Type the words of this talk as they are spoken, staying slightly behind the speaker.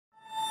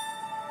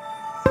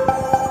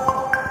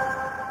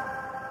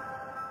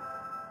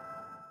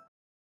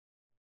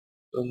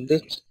In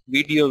this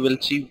video, we'll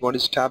see what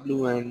is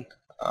Tableau, and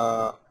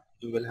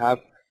we will have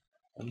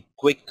a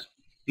quick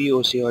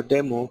POC or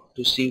demo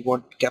to see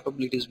what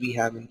capabilities we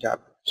have in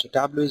Tableau. So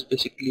Tableau is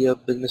basically a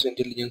business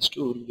intelligence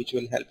tool which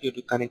will help you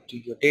to connect to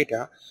your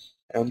data,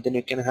 and then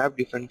you can have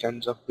different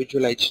kinds of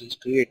visualizations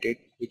created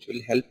which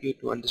will help you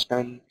to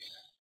understand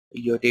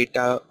your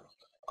data,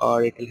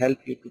 or it will help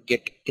you to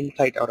get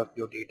insight out of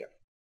your data.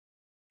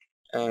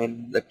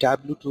 And the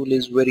Tableau tool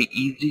is very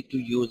easy to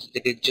use.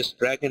 It is just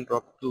drag and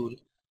drop tool,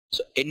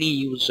 so any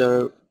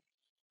user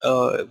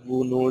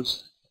who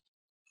knows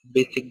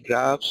basic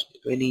graphs,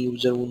 any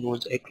user who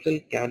knows Excel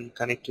can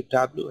connect to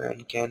Tableau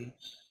and can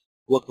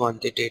work on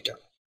the data.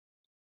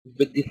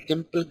 With the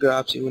simple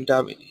graphs,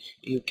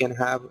 you can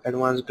have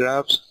advanced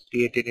graphs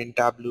created in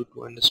Tableau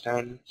to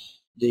understand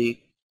the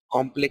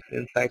complex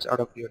insights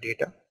out of your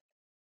data.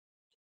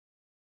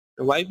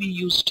 Why we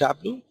use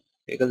Tableau?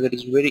 Because it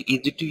is very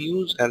easy to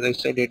use. As I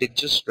said, it is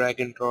just drag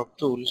and drop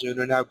tool, so you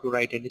don't have to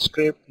write any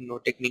script. No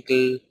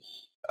technical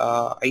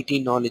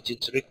IT knowledge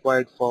is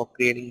required for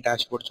creating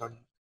dashboards on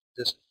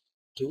this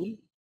tool.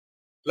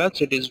 Plus,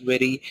 it is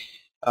very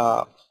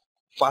uh,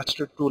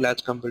 faster tool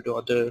as compared to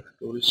other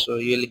tools, so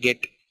you'll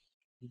get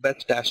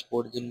best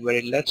dashboards in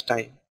very less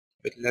time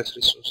with less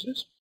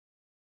resources.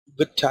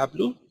 With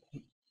Tableau,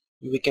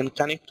 we can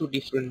connect to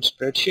different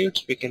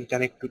spreadsheets, we can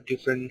connect to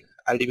different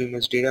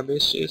RDBMS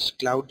databases,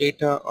 cloud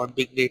data or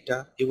big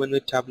data. Even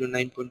with Tableau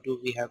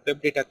 9.2, we have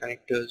web data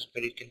connectors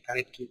where you can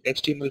connect to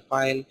HTML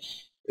file,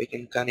 we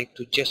can connect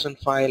to JSON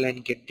file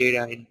and get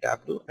data in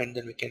Tableau, and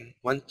then we can,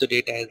 once the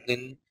data is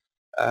in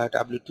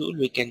Tableau tool,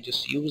 we can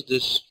just use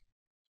this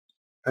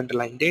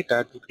underlying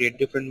data to create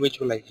different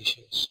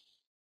visualizations.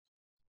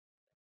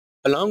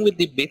 Along with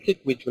the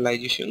basic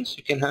visualizations,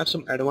 you can have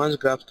some advanced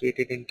graphs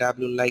created in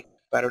Tableau like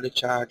parallel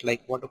chart,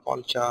 like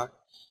waterfall chart.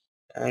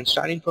 And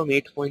starting from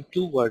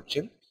 8.2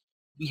 version,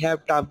 we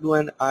have Tableau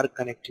and R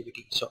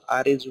connectivity. So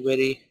R is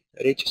very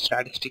rich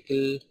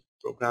statistical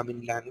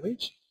programming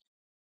language,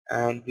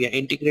 and we are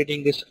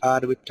integrating this R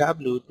with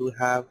Tableau to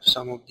have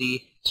some of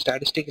the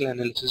statistical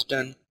analysis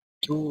done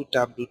through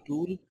Tableau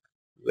tool,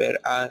 where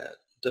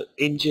the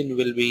engine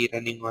will be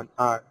running on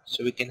R.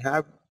 So we can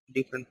have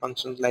different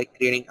functions like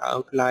creating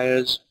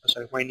outliers,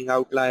 finding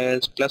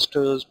outliers,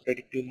 clusters,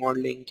 predictive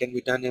modeling can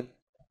be done in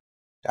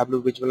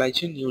Tableau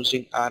visualization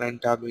using R and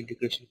Tableau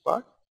integration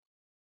part.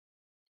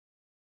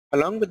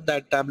 Along with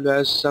that, Tableau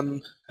has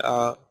some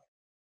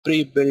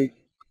pre-built,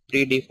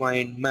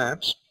 predefined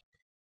maps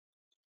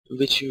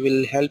which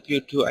will help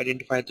you to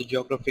identify the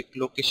geographic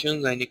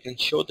locations, and you can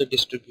show the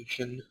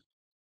distribution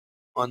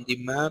on the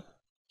map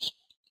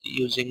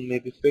using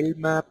maybe field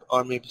map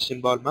or maybe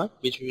symbol map,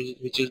 which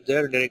is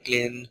there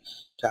directly in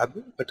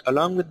Tableau. But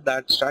along with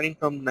that, starting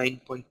from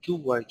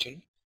 9.2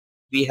 version,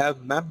 we have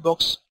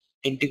Mapbox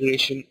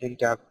integration in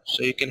Tableau.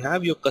 So you can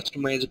have your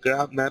customized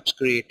graph maps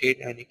created,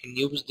 and you can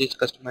use these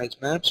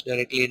customized maps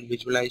directly in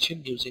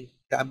visualization using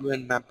Tableau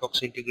and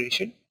Mapbox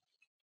integration.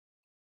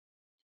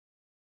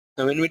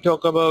 Now when we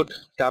talk about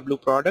Tableau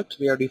products,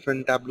 we have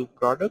different Tableau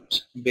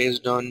products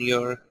based on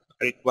your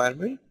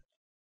requirement.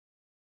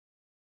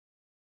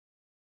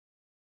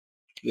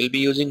 We'll be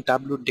using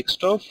Tableau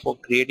Desktop for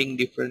creating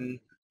different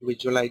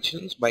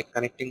visualizations by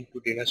connecting to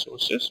data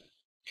sources.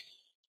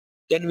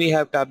 Then we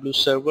have Tableau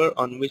Server,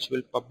 on which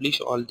we'll publish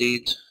all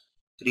these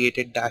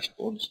created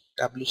dashboards.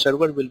 Tableau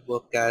Server will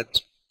work as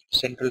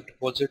central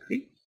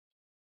repository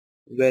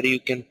where you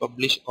can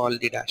publish all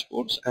the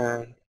dashboards,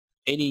 and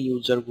any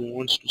user who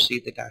wants to see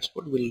the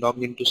dashboard will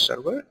log into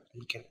server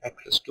and can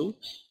access to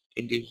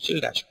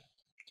individual dashboard.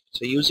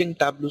 So using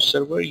Tableau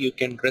Server, you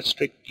can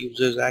restrict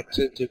users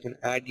access, you can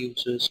add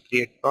users,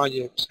 create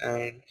projects,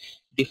 and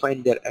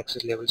define their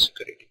access level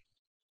security.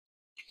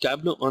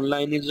 Tableau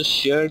Online is a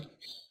shared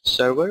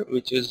server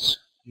which is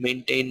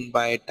maintained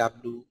by a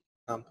Tableau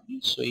company,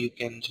 so you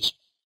can just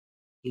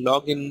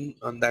log in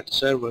on that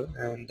server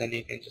and then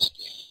you can just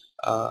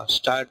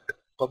start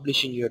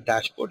publishing your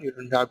dashboard. You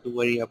don't have to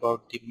worry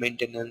about the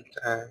maintenance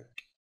and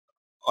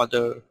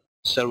other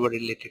server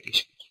related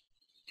issues.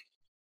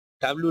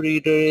 Tableau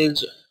Reader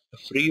is a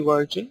free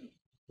version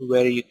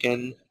where you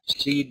can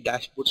see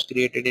dashboards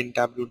created in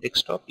Tableau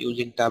Desktop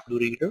using Tableau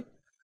Reader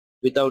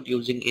without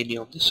using any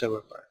of the server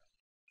part.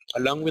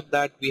 Along with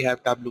that, we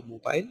have Tableau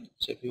Mobile.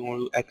 So if you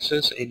want to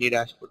access any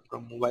dashboard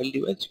from mobile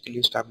device, you can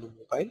use Tableau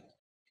Mobile.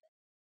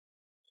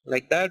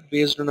 Like that,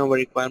 based on our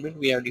requirement,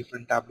 we have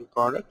different Tableau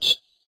products.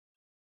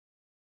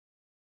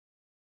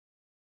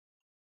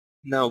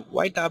 Now,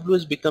 why Tableau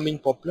is becoming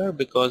popular?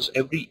 Because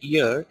every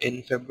year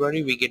in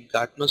February we get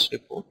Gartner's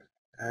report,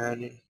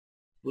 and in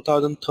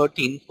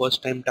 2013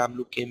 first time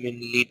Tableau came in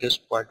leaders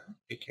quadrant,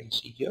 you can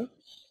see here,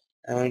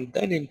 and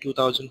then in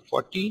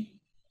 2014,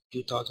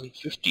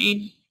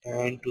 2015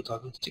 and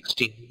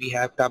 2016 we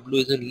have Tableau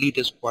is in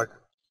leaders quadrant.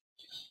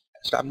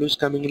 As Tableau is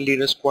coming in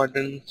leaders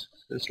quadrant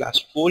since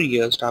last 4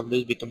 years, Tableau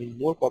is becoming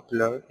more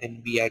popular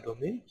in BI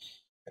domain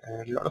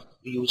and a lot of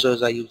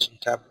users are using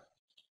Tableau.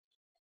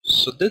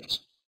 So this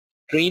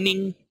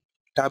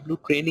Tableau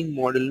training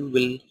model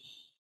will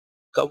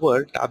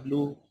cover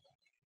Tableau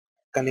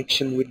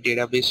connection with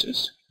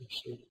databases.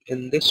 So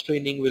in this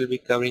training we'll be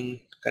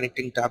covering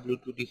connecting Tableau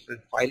to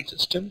different file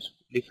systems,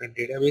 different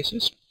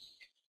databases,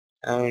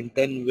 and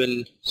then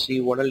we'll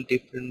see what are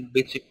different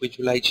basic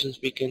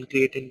visualizations we can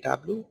create in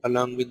Tableau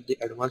along with the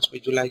advanced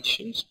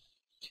visualizations.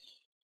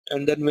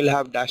 And then we'll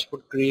have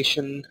dashboard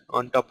creation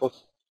on top of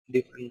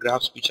different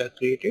graphs which are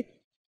created,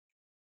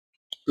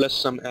 plus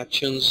some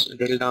actions,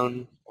 drill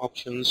down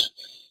options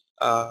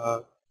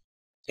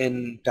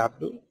in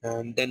Tableau.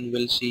 And then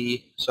we'll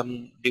see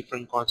some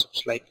different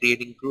concepts like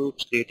creating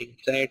groups, creating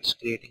sets,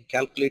 creating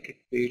calculated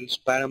fields,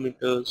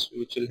 parameters,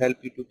 which will help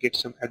you to get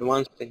some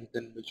advanced things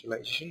in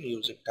visualization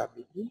using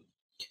Tableau tool.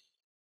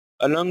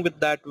 Along with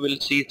that, we'll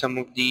see some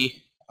of the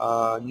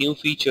new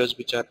features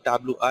which are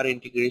Tableau R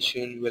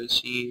integration. We'll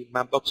see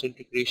Mapbox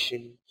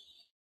integration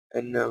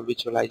and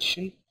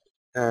visualization.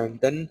 And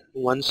then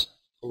once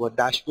our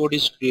dashboard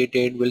is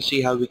created, we'll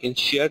see how we can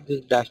share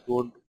this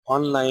dashboard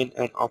online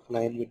and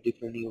offline with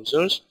different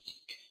users,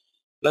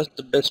 plus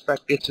the best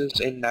practices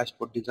in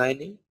dashboard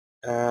designing.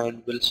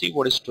 And we'll see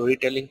what is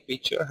storytelling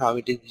feature, how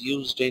it is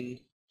used in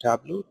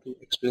Tableau to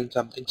explain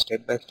something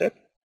step by step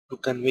to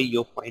convey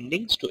your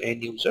findings to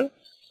end user,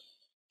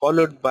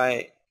 followed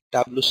by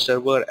Tableau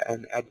server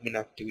and admin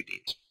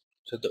activities.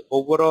 So the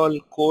overall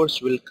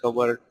course will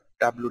cover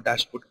Tableau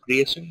dashboard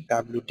creation,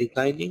 Tableau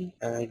designing,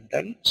 and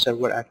then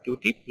server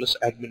activity plus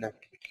admin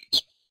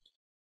activities.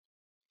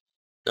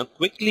 Now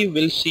quickly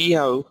we'll see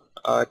how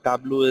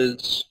Tableau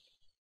is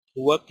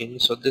working.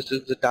 So this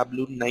is the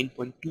Tableau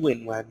 9.2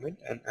 environment,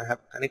 and I have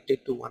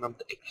connected to one of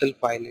the Excel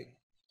file in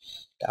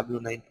Tableau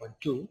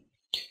 9.2.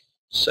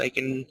 So I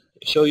can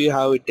show you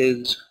how it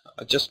is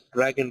just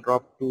drag and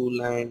drop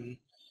tool, and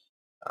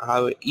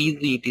how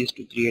easy it is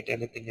to create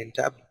anything in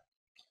Tableau.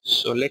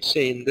 So let's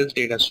say in this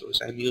data source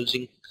I'm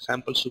using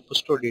sample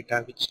superstore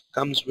data which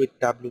comes with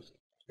Tableau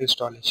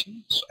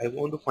installation. So I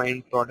want to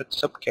find product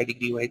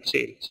subcategory wide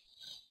sales.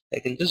 I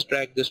can just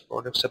drag this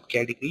product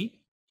subcategory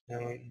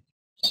and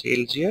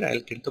sales here. I'll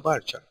get the bar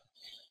chart.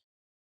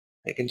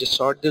 I can just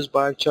sort this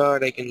bar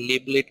chart. I can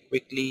label it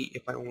quickly.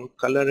 If I want to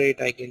color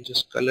it, I can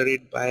just color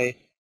it by,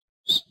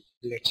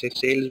 let's say,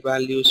 sales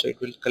value. So it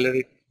will color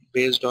it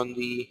based on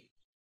the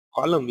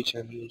column which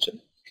I'm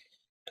using.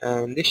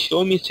 And this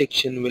show me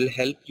section will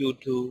help you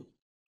to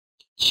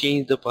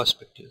change the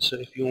perspective. So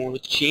if you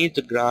want to change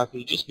the graph,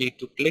 you just need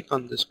to click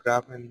on this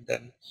graph, and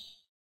then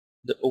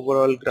the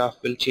overall graph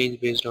will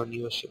change based on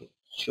your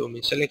show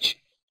me selection.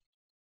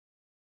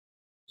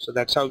 So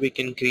that's how we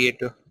can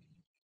create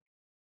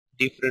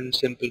different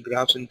simple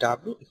graphs in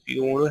Tableau. If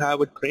you want to have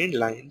a trend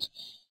lines,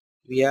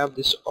 we have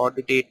this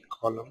order date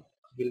column.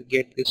 We'll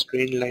get this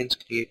trend lines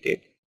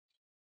created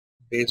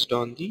based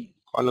on the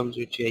columns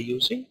which we are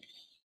using.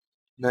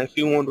 Now if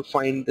you want to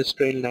find this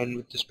trend line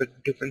with respect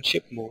to different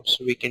ship modes,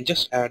 so we can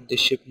just add the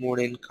ship mode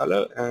in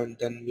color, and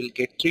then we'll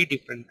get 3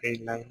 different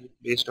trend lines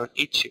based on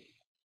each ship.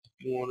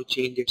 If you want to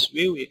change its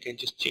view, you can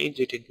just change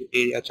it into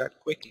area chart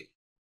quickly.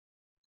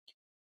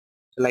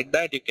 So like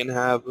that you can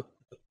have a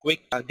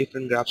quick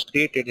different graphs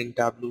created in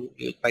Tableau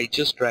by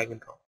just drag and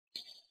drop.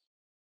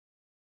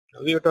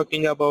 Now we are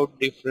talking about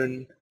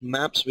different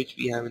maps which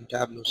we have in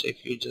Tableau. So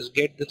if you just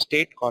get the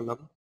state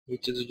column,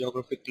 which is a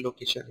geographic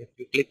location, if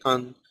you click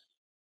on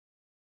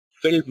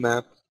field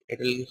map, it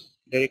will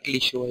directly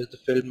show us the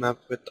field map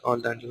with all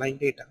the underlying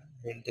data,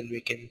 and then we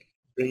can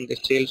bring the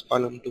sales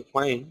column to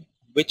find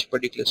which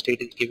particular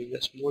state is giving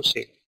us more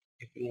sales.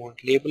 If you want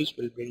labels,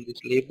 we'll bring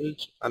these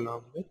labels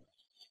along with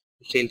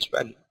the sales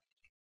value.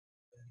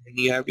 And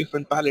you have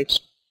different palettes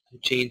to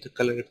change the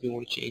color if you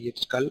want to change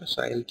its color.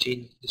 So I'll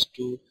change this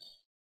to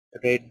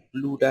red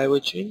blue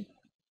diverging,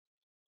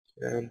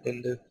 and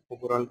then the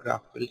overall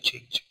graph will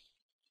change.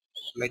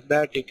 So like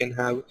that you can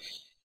have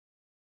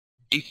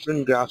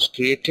different graphs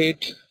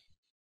created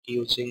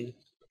using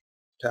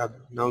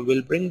Tableau. Now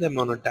we'll bring them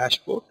on a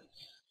dashboard.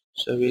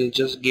 So we'll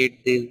just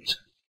get these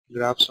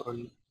graphs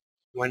on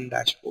one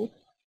dashboard,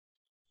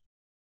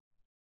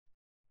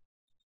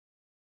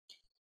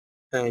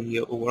 and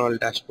your overall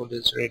dashboard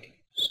is ready.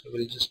 So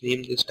we'll just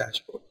name this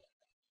dashboard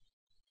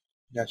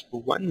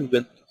 1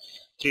 with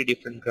 3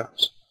 different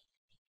graphs.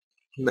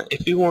 Now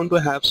if you want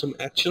to have some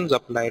actions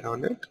applied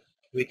on it,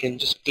 we can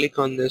just click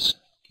on this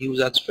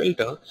use as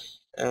filter,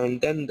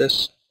 and then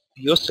this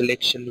your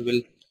selection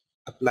will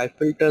apply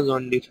filters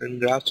on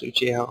different graphs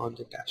which you have on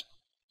the dashboard.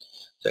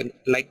 So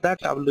like that,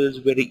 Tableau is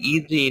very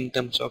easy in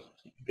terms of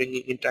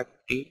bringing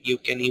interactivity. You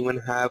can even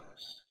have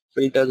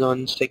filters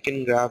on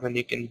second graph, and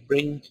you can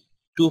bring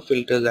 2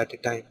 filters at a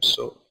time.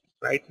 So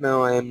right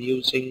now I am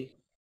using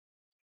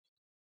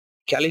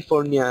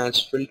California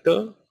as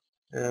filter,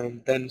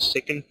 and then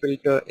second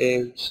filter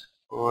is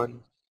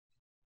on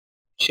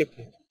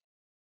shipment.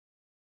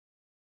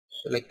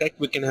 So like that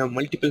we can have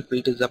multiple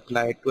filters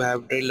applied to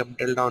have drill up,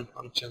 drill down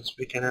functions.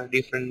 We can have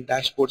different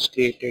dashboards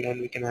created,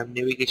 and we can have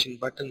navigation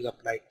buttons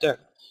applied there.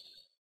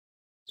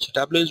 So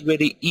Tableau is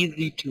very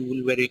easy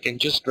tool where you can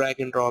just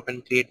drag and drop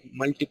and create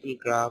multiple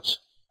graphs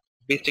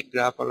basic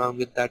graph. Along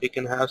with that, you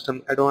can have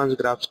some advanced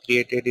graphs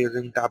created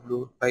using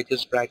Tableau by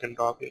just drag and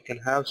drop. You can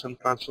have some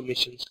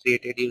transformations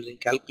created using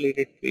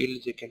calculated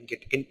fields. You can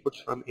get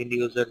inputs from end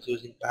users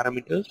using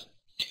parameters.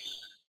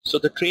 So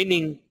the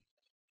training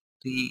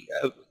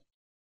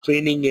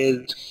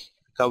is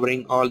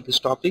covering all these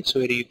topics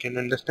where you can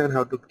understand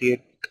how to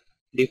create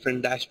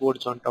different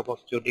dashboards on top of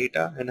your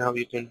data and how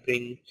you can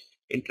bring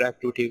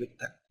interactivity with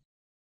that.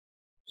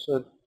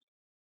 So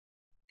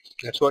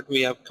that's what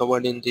we have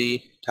covered in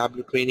the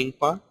Tableau training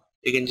part.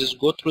 You can just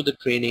go through the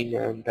training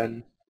and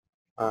then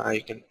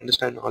you can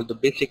understand all the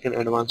basic and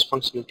advanced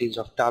functionalities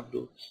of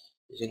Tableau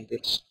using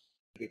this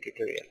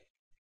tutorial.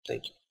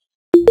 Thank you.